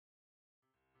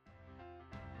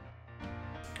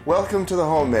Welcome to the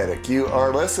HomeMedic. You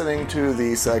are listening to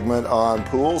the segment on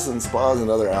pools and spas and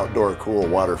other outdoor cool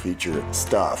water feature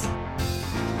stuff.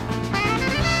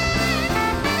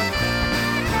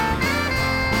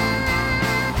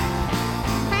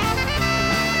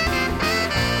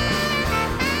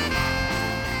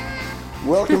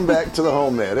 Welcome back to the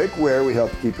HomeMedic, where we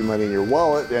help keep your money in your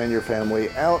wallet and your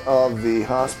family out of the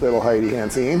hospital. Heidi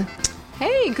Hansine.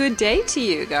 Hey, good day to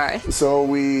you, Garth. So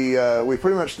we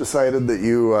pretty much decided that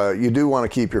you do want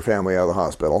to keep your family out of the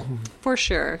hospital. For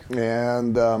sure.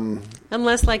 And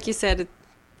unless, like you said,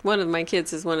 one of my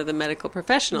kids is one of the medical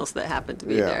professionals that happen to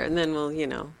be there, and then we'll,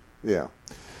 Yeah.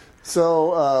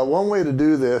 So one way to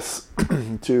do this,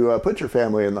 to put your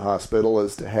family in the hospital,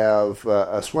 is to have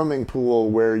a swimming pool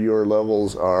where your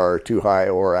levels are too high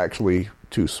or actually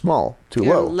too small, too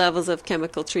low. Levels of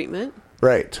chemical treatment.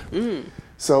 Right.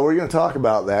 So we're going to talk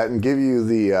about that and give you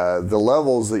the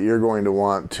levels that you're going to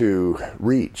want to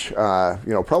reach.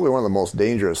 Probably one of the most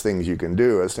dangerous things you can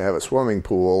do is to have a swimming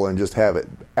pool and just have it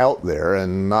out there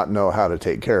and not know how to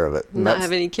take care of it. Not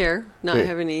have any care, not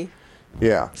have any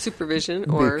supervision.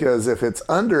 Because if it's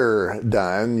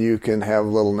underdone, you can have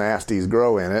little nasties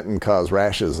grow in it and cause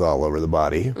rashes all over the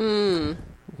body,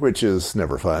 which is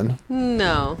never fun.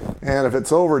 No. And if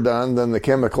it's overdone, then the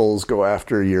chemicals go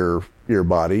after your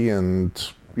body, and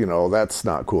that's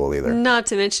not cool either. Not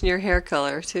to mention your hair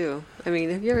color too. I mean,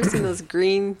 have you ever seen those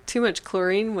green, too much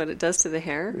chlorine, what it does to the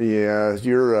hair? Yeah,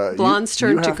 your blondes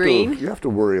turn to green. You have to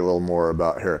worry a little more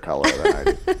about hair color than I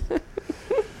do.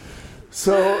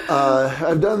 So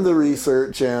I've done the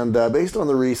research, and based on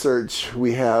the research,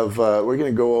 we're going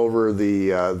to go over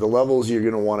the levels you're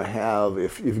going to want to have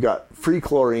if you've got free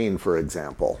chlorine, for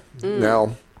example.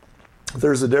 Now,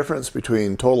 there's a difference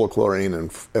between total chlorine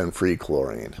and free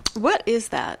chlorine. What is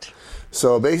that?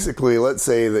 So basically, let's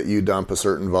say that you dump a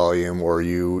certain volume, or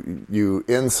you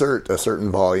insert a certain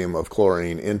volume of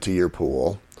chlorine into your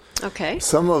pool. Okay.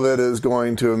 Some of it is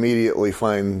going to immediately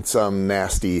find some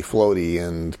nasty floaty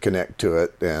and connect to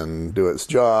it and do its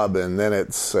job, and then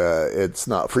it's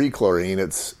not free chlorine,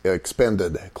 it's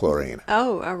expended chlorine.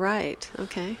 Oh, all right.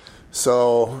 Okay.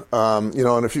 So,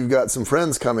 and if you've got some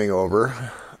friends coming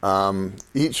over,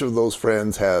 each of those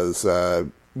friends has,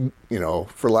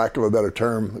 for lack of a better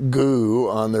term, goo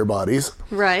on their bodies.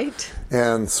 Right.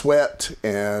 And sweat,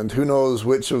 and who knows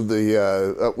which of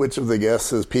the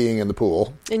guests is peeing in the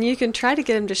pool. And you can try to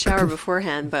get them to shower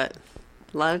beforehand, but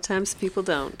a lot of times people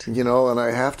don't. And I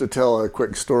have to tell a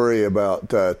quick story about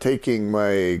taking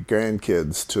my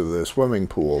grandkids to the swimming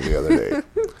pool the other day.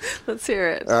 Let's hear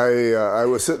it. I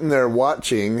was sitting there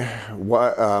watching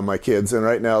my kids, and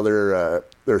right now they're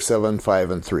 7,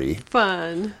 5, and 3.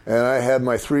 Fun. And I had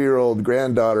my 3-year-old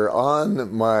granddaughter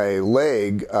on my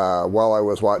leg while I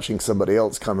was watching somebody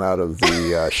else come out of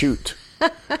the chute.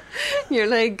 Your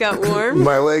leg got warm?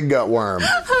 My leg got warm.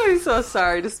 I'm so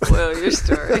sorry to spoil your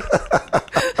story.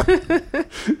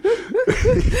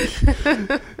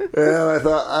 And I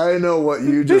thought, I know what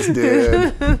you just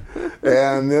did.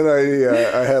 And then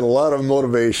I had a lot of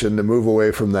motivation to move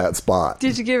away from that spot.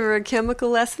 Did you give her a chemical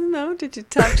lesson, though? Did you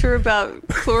talk to her about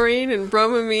chlorine and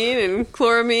bromamine and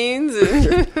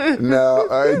chloramines? No,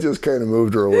 I just kind of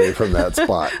moved her away from that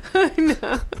spot. I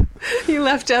know. You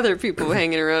left other people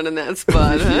hanging around in that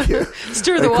spot, huh? Yeah.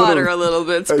 Stir the water a little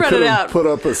bit. Spread it out. Put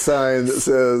up a sign that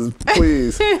says,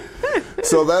 please.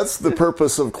 So that's the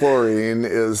purpose of chlorine,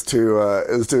 is to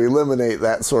eliminate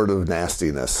that sort of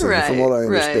nastiness. And right, from what I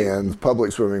understand,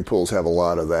 public swimming pools have a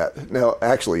lot of that. Now,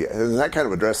 actually, and that kind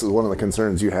of addresses one of the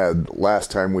concerns you had last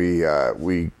time we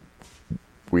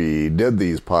did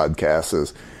these podcasts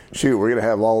is, shoot, we're going to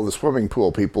have all the swimming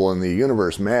pool people in the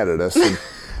universe mad at us. And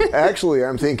actually,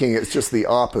 I'm thinking it's just the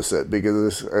opposite,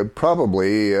 because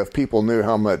probably if people knew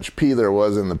how much pee there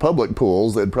was in the public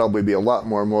pools, they'd probably be a lot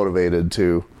more motivated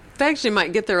to... They actually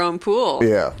might get their own pool.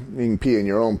 Yeah, you can pee in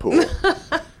your own pool.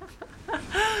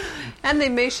 And they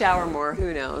may shower more,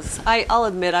 who knows. I'll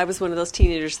admit, I was one of those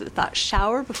teenagers that thought,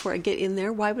 shower before I get in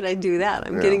there? Why would I do that?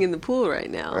 I'm getting in the pool right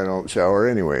now. I don't shower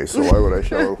anyway, so why would I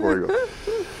shower before I go?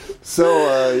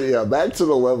 So, back to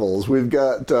the levels. We've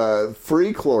got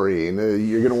free chlorine.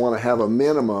 You're going to want to have a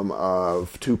minimum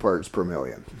of 2 parts per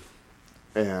million.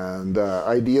 And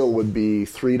ideal would be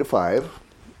 3 to 5.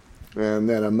 And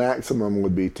then a maximum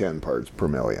would be 10 parts per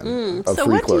million of so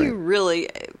free what chlorine. do you really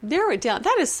narrow it down?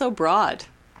 That is so broad.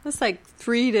 That's like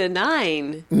 3 to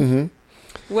 9.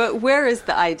 Mm-hmm. Where is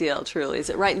the ideal, truly? Is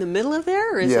it right in the middle of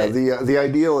there? Or is it... the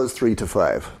ideal is 3 to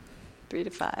 5. 3 to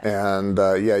 5. And,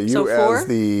 so 4? as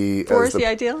the... 4 is the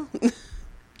ideal?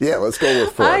 Yeah, let's go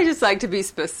with 4. I just like to be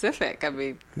specific. I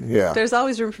mean, there's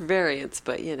always room for variance,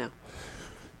 but,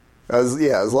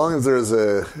 As long as there's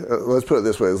let's put it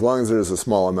this way, as long as there's a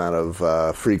small amount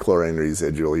of free chlorine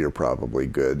residual, you're probably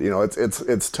good.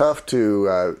 It's tough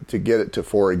to get it to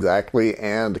 4 exactly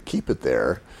and keep it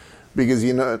there, because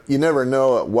you never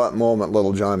know at what moment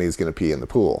little Johnny is going to pee in the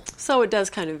pool. So it does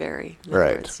kind of vary. In other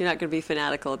Right. words. You're not going to be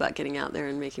fanatical about getting out there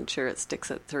and making sure it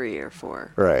sticks at 3 or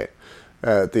 4. Right.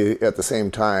 At the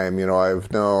same time,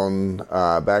 I've known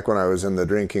back when I was in the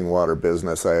drinking water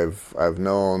business, I've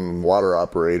known water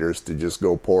operators to just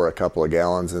go pour a couple of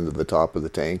gallons into the top of the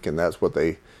tank, and that's what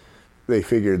they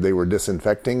figured they were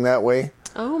disinfecting that way.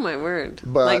 Oh, my word.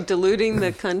 But, like diluting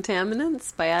the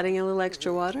contaminants by adding a little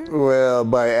extra water? Well,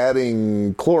 by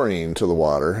adding chlorine to the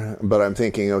water. But I'm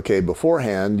thinking, okay,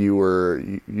 beforehand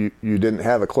you didn't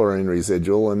have a chlorine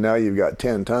residual, and now you've got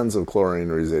 10 tons of chlorine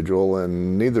residual,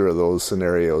 and neither of those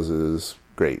scenarios is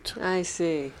great. I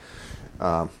see.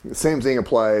 The same thing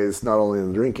applies not only in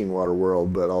the drinking water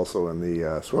world, but also in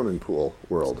the swimming pool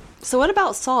world. So what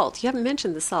about salt? You haven't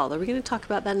mentioned the salt. Are we going to talk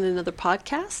about that in another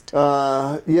podcast?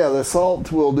 The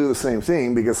salt will do the same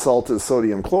thing, because salt is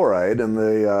sodium chloride, and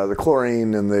the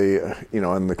chlorine and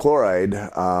the chloride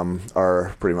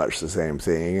are pretty much the same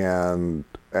thing,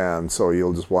 and so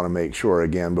you'll just want to make sure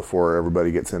again before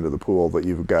everybody gets into the pool that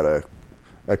you've got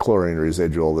a chlorine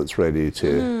residual that's ready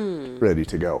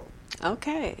to go.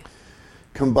 Okay.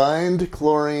 Combined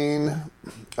chlorine,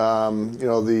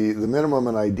 the minimum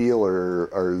and ideal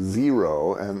are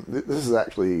 0, and this is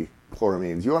actually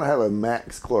chloramines. You want to have a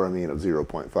max chloramine of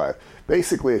 0.5.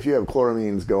 Basically, if you have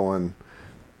chloramines going,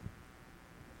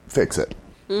 fix it.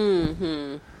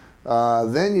 Mm-hmm.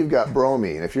 Then you've got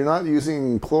bromine. If you're not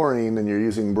using chlorine and you're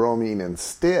using bromine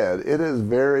instead, it is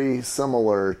very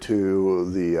similar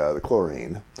to the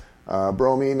chlorine.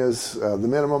 Bromine is, the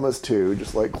minimum is 2,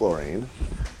 just like chlorine.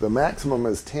 The maximum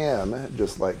is 10,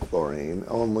 just like chlorine.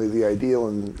 Only the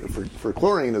ideal for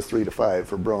chlorine is 3 to 5.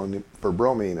 For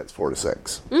bromine, it's 4 to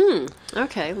 6.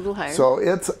 Okay, a little higher. So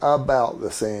it's about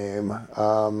the same.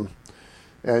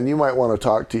 And you might want to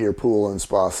talk to your pool and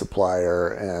spa supplier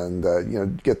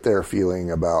and get their feeling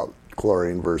about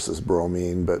chlorine versus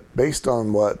bromine. But based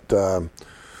on what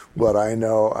I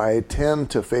know, I tend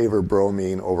to favor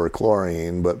bromine over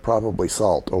chlorine, but probably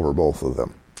salt over both of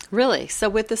them. Really? So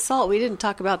with the salt, we didn't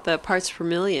talk about the parts per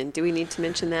million. Do we need to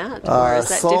mention that? Or is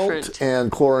that different? Salt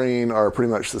and chlorine are pretty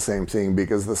much the same thing,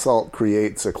 because the salt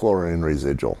creates a chlorine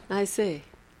residual. I see.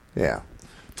 Yeah.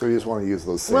 So you just want to use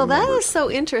those same Well, that numbers. is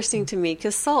so interesting to me,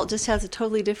 because salt just has a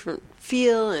totally different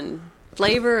feel and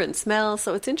flavor and smell.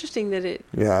 So it's interesting that it...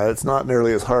 Yeah, it's not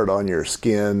nearly as hard on your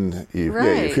skin. You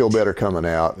feel better coming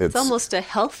out. It's almost a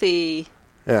healthy,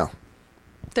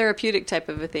 therapeutic type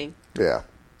of a thing. Yeah.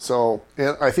 So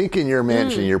I think in your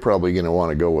mansion, you're probably going to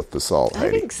want to go with the salt,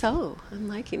 Heidi. I think so. I'm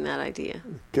liking that idea.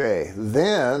 Okay.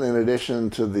 Then, in addition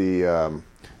to the,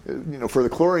 for the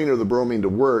chlorine or the bromine to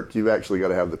work, you've actually got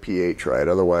to have the pH right.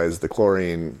 Otherwise, the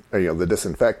chlorine, the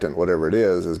disinfectant, whatever it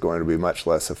is going to be much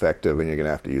less effective, and you're going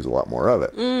to have to use a lot more of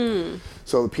it.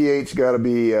 So the pH got to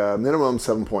be minimum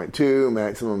 7.2,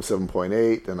 maximum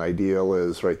 7.8, and ideal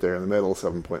is right there in the middle,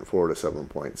 7.4 to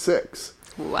 7.6.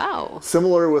 Wow.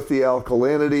 Similar with the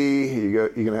alkalinity, you're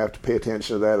going to have to pay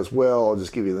attention to that as well. I'll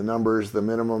just give you the numbers. The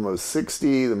minimum is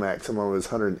 60, the maximum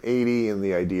is 180, and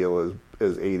the ideal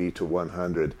is 80 to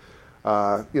 100.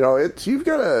 You've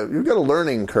got a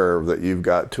learning curve that you've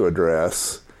got to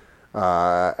address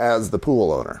as the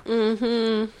pool owner.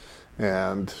 Mm-hmm.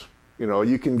 And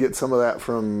you can get some of that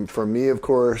from me, of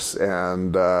course,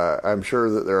 and I'm sure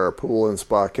that there are pool and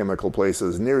spa chemical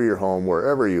places near your home,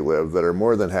 wherever you live, that are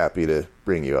more than happy to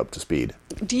bring you up to speed.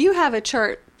 Do you have a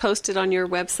chart posted on your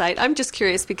website? I'm just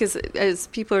curious, because as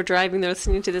people are driving, they're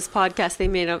listening to this podcast, they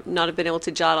may not have been able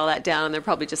to jot all that down, and they're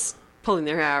probably just pulling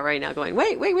their hair out right now going,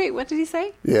 wait, what did he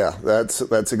say? Yeah, that's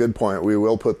a good point. We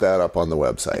will put that up on the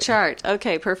website. A chart.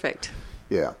 Okay, perfect.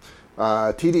 Yeah.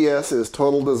 TDS is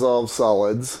total dissolved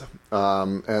solids.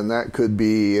 And that could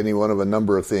be any one of a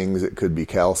number of things. It could be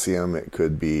calcium. It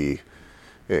could be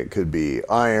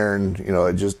iron.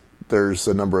 There's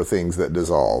a number of things that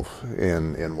dissolve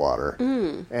in water.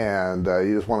 And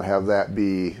you just want to have that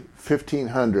be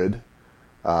 1,500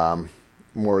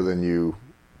 more than you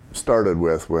started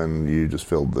with when you just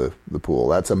filled the pool.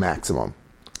 That's a maximum.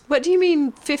 What do you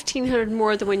mean 1,500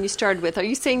 more than when you started with? Are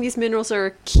you saying these minerals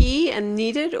are key and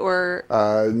needed, or?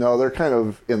 No, they're kind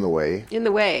of in the way. In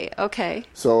the way, okay.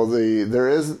 So the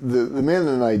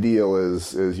minimum ideal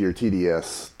is your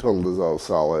TDS, total dissolved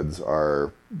solids,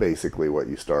 are basically what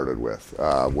you started with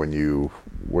when you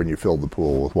filled the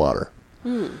pool with water.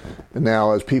 And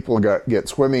now, as people get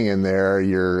swimming in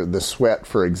there, the sweat,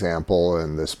 for example,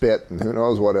 and the spit, and who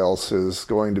knows what else is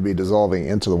going to be dissolving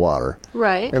into the water.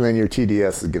 Right. And then your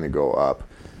TDS is going to go up.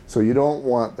 So you don't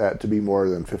want that to be more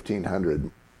than 1,500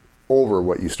 over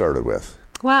what you started with.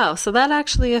 Wow, so that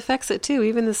actually affects it too,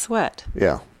 even the sweat.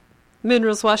 Yeah.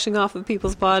 Minerals washing off of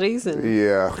people's bodies.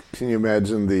 Yeah. Can you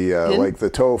imagine like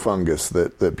the toe fungus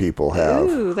that people have?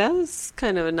 Ooh, that was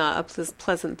kind of not a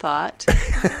pleasant thought.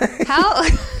 How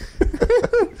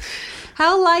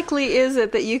how likely is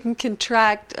it that you can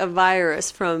contract a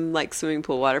virus from like swimming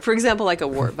pool water? For example, like a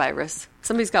wart virus.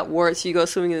 Somebody's got warts, you go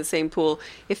swimming in the same pool.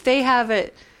 If they have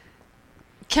it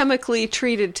chemically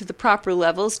treated to the proper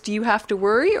levels, do you have to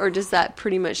worry, or does that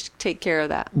pretty much take care of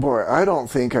that? Boy, I don't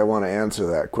think I want to answer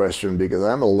that question because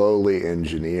I'm a lowly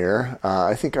engineer.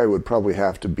 I think I would probably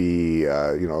have to be,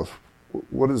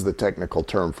 what is the technical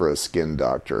term for a skin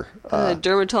doctor?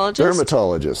 Dermatologist?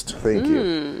 Dermatologist, thank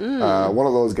you. One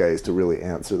of those guys to really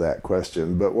answer that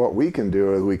question. But what we can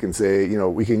do is we can say,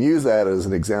 we can use that as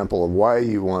an example of why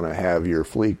you want to have your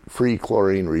free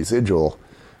chlorine residual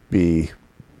be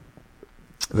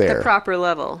there. The proper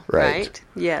level, right?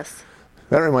 Yes.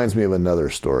 That reminds me of another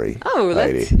story. Oh,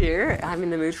 Heidi. let's hear. I'm in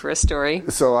the mood for a story.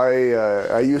 So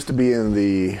I used to be in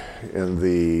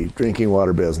the drinking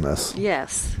water business.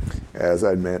 Yes. As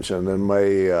I'd mentioned, and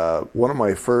one of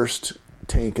my first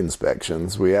tank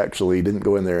inspections, we actually didn't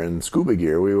go in there in scuba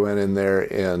gear. We went in there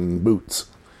in boots.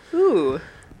 Ooh.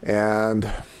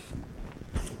 And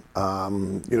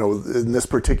in this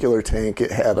particular tank,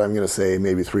 it had, I'm going to say,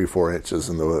 maybe 3-4 inches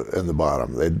in the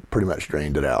bottom. They'd pretty much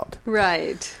drained it out.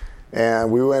 Right.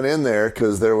 And we went in there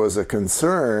because there was a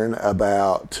concern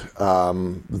about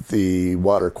the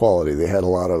water quality. They had a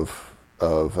lot of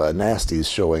nasties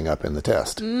showing up in the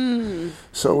test.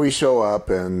 So we show up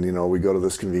and, we go to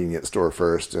this convenience store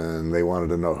first, and they wanted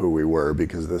to know who we were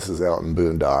because this is out in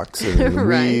boondocks, and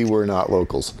right. we were not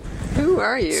locals. Who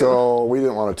are you? So we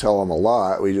didn't want to tell them a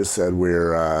lot. We just said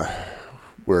we're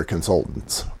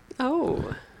consultants.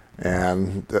 Oh.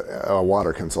 And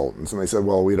water consultants. And they said,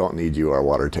 well, we don't need you. Our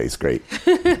water tastes great.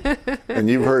 And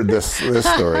you've heard this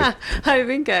story. I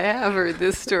think I have heard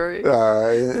this story.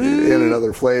 In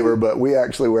another flavor. But we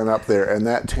actually went up there, and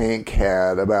that tank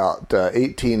had about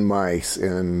 18 mice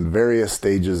in various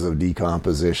stages of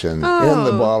decomposition in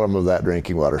the bottom of that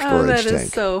drinking water storage tank. That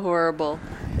is so horrible.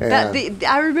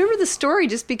 I remember the story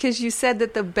just because you said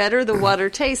that the better the water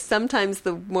tastes, sometimes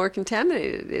the more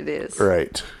contaminated it is.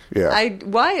 Right. Yeah.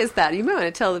 Why is that? You might want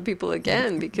to tell the people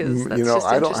again because that's just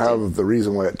I don't interesting. have the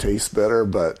reason why it tastes better,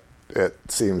 but it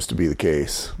seems to be the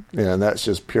case. And that's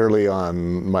just purely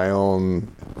on my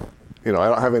own. I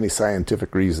don't have any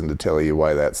scientific reason to tell you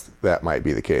why that might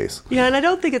be the case. Yeah, and I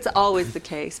don't think it's always the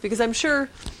case because I'm sure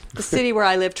the city where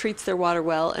I live treats their water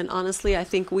well, and honestly, I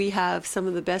think we have some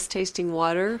of the best tasting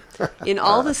water in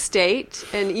all the state,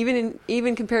 and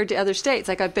even compared to other states.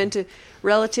 Like I've been to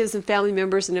relatives and family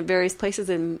members in various places,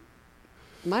 and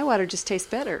my water just tastes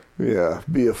better. Yeah,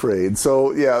 be afraid.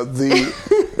 So yeah,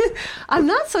 I'm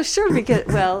not so sure because,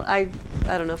 well, I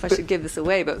don't know if I should give this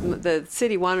away, but the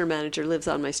city water manager lives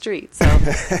on my street, so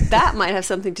that might have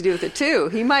something to do with it too.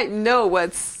 He might know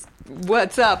what's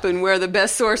up and where the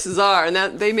best sources are, and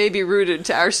that they may be rooted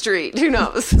to our street. Who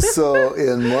knows? So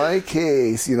in my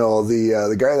case,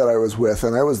 the guy that I was with,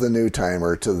 and I was the new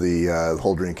timer to the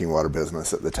whole drinking water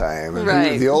business at the time. And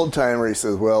right. The old timer, he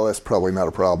says, well, that's probably not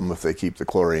a problem if they keep the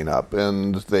chlorine up.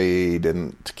 And they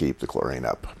didn't keep the chlorine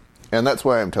up. And that's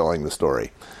why I'm telling the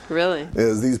story. Really?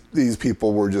 Is these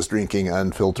people were just drinking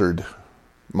unfiltered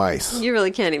mice. You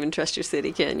really can't even trust your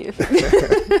city, can you?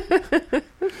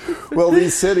 Well,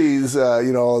 these cities,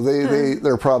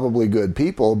 they're probably good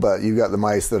people, but you've got the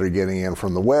mice that are getting in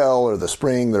from the well or the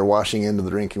spring. They're washing into the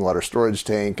drinking water storage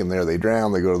tank, and there they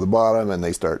drown. They go to the bottom, and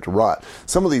they start to rot.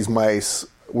 Some of these mice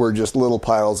were just little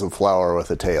piles of flour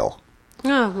with a tail.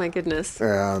 Oh, my goodness.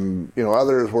 And,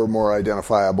 others were more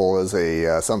identifiable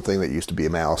as something that used to be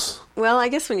a mouse. Well, I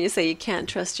guess when you say you can't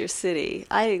trust your city,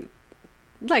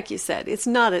 like you said, that's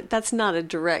not a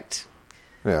direct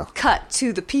cut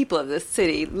to the people of the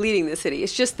city, leading the city.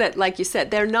 It's just that, like you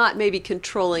said, they're not maybe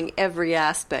controlling every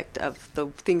aspect of the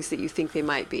things that you think they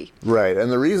might be. Right.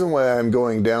 And the reason why I'm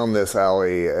going down this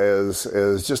alley is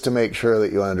just to make sure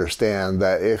that you understand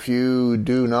that if you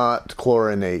do not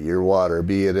chlorinate your water,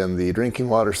 be it in the drinking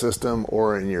water system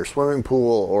or in your swimming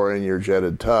pool or in your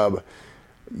jetted tub,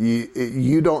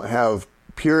 you don't have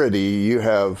purity, you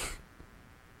have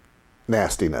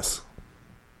nastiness.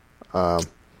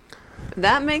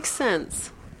 That makes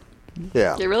sense.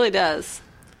 Yeah. It really does.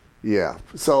 Yeah.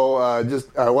 So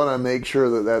I want to make sure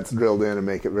that that's drilled in and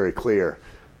make it very clear.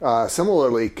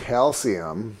 Similarly,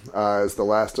 calcium is the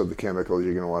last of the chemicals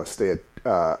you're going to want to stay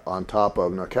on top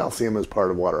of. Now, calcium is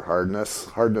part of water hardness.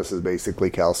 Hardness is basically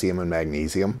calcium and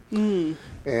magnesium.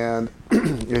 And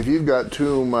if you've got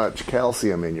too much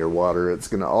calcium in your water, it's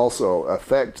going to also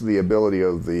affect the ability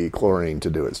of the chlorine to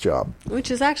do its job.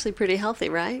 Which is actually pretty healthy,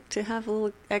 right? To have a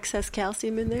little excess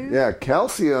calcium in there? Yeah,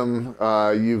 calcium,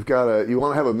 you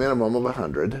want to have a minimum of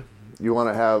 100. You want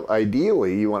to have,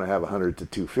 ideally, you want to have 100 to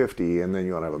 250, and then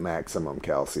you want to have a maximum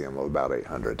calcium of about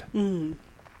 800.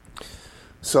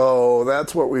 So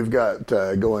that's what we've got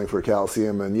going for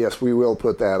calcium. And yes, we will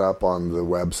put that up on the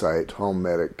website,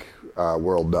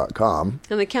 HomeMedicWorld.com.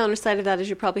 And the counter side of that is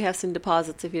you probably have some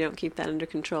deposits if you don't keep that under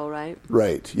control, right?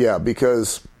 Right, yeah,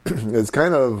 because it's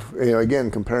kind of,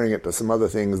 again, comparing it to some other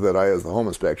things that I, as the home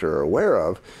inspector, are aware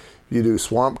of. You do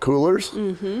swamp coolers.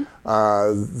 The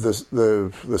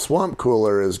swamp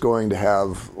cooler is going to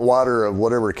have water of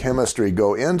whatever chemistry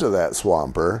go into that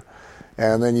swamper.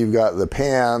 And then you've got the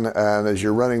pan, and as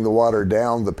you're running the water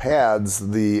down the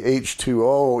pads, the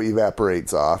H2O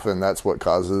evaporates off, and that's what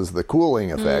causes the cooling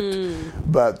effect.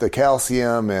 But the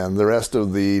calcium and the rest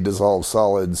of the dissolved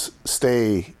solids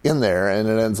stay in there, and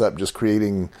it ends up just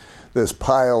creating this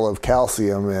pile of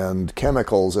calcium and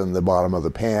chemicals in the bottom of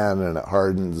the pan, and it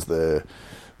hardens the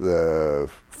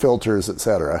filters,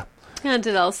 etc. And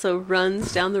it also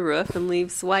runs down the roof and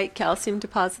leaves white calcium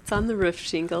deposits on the roof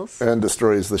shingles. And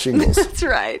destroys the shingles. That's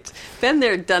right. Been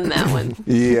there, done that one.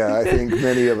 Yeah, I think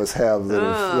many of us have that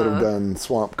have done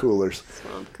swamp coolers.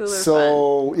 Swamp cooler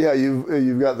So, yeah,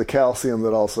 you've got the calcium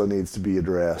that also needs to be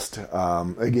addressed.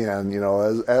 Again,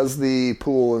 as the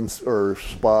pool or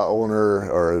spa owner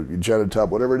or jetted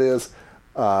tub, whatever it is,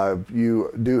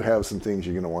 you do have some things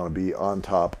you're going to want to be on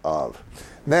top of.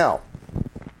 Now,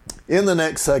 in the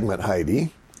next segment,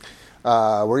 Heidi,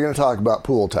 we're going to talk about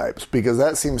pool types, because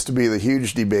that seems to be the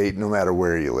huge debate no matter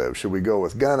where you live. Should we go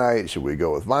with gunite? Should we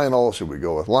go with vinyl? Should we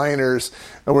go with liners?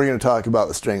 And we're going to talk about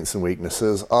the strengths and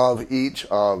weaknesses of each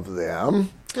of them.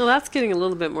 Well, that's getting a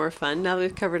little bit more fun now that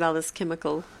we've covered all this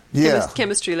chemical. Yeah.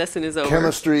 Chemistry lesson is over.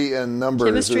 Chemistry and numbers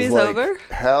Chemistry is over?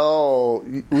 How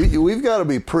we've got to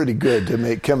be pretty good to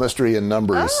make chemistry and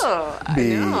numbers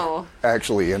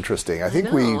actually interesting. I think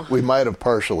we might have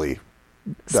partially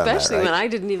done Especially that, right? when I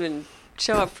didn't even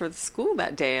show up for the school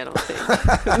that day, I don't think.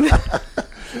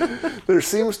 There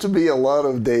seems to be a lot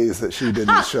of days that she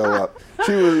didn't show up.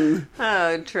 She was.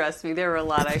 Oh, trust me, there were a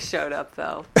lot I showed up,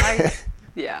 though.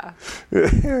 Yeah.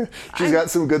 She's got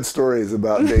some good stories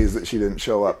about days that she didn't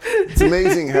show up. It's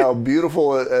amazing how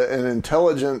beautiful and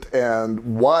intelligent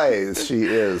and wise she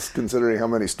is, considering how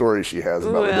many stories she has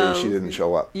about the days she didn't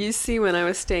show up. You see, when I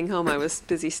was staying home, I was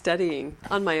busy studying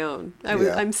on my own.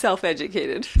 I'm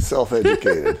self-educated.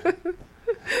 Self-educated.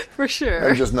 For sure.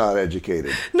 I'm just not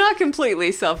educated. Not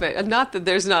completely self-educated. Not that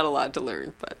there's not a lot to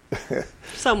learn, but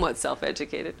somewhat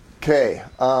self-educated. Okay.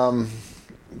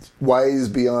 Wise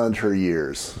beyond her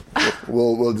years.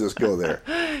 We'll just go there.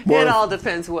 It all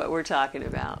depends what we're talking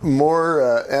about.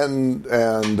 More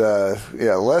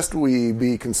lest we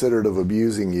be considered of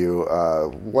abusing you,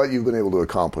 what you've been able to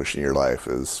accomplish in your life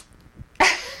is.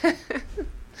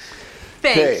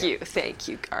 Thank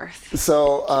you, Garth.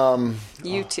 So,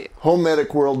 you too.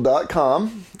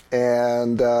 HomeMedicWorld.com,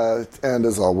 and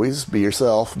as always, be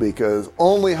yourself, because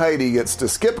only Heidi gets to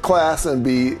skip class and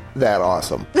be that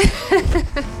awesome.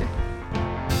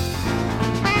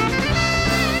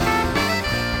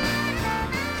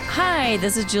 Hi,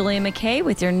 this is Julia McKay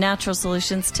with your Natural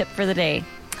Solutions tip for the day.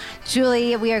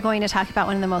 Julie, we are going to talk about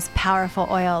one of the most powerful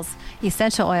oils,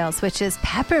 essential oils, which is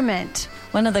peppermint.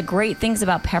 One of the great things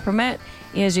about peppermint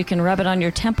is you can rub it on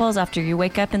your temples after you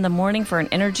wake up in the morning for an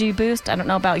energy boost. I don't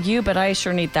know about you, but I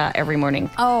sure need that every morning.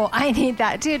 Oh, I need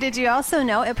that too. Did you also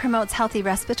know it promotes healthy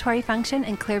respiratory function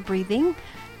and clear breathing?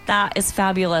 That is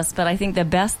fabulous, but I think the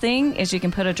best thing is you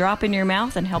can put a drop in your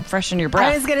mouth and help freshen your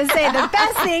breath. I was going to say, the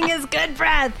best thing is good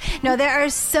breath. No, there are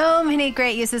so many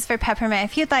great uses for peppermint.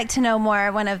 If you'd like to know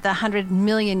more, one of the 100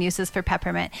 million uses for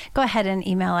peppermint, go ahead and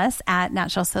email us at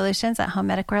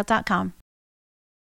naturalsolutions@homemedicworld.com.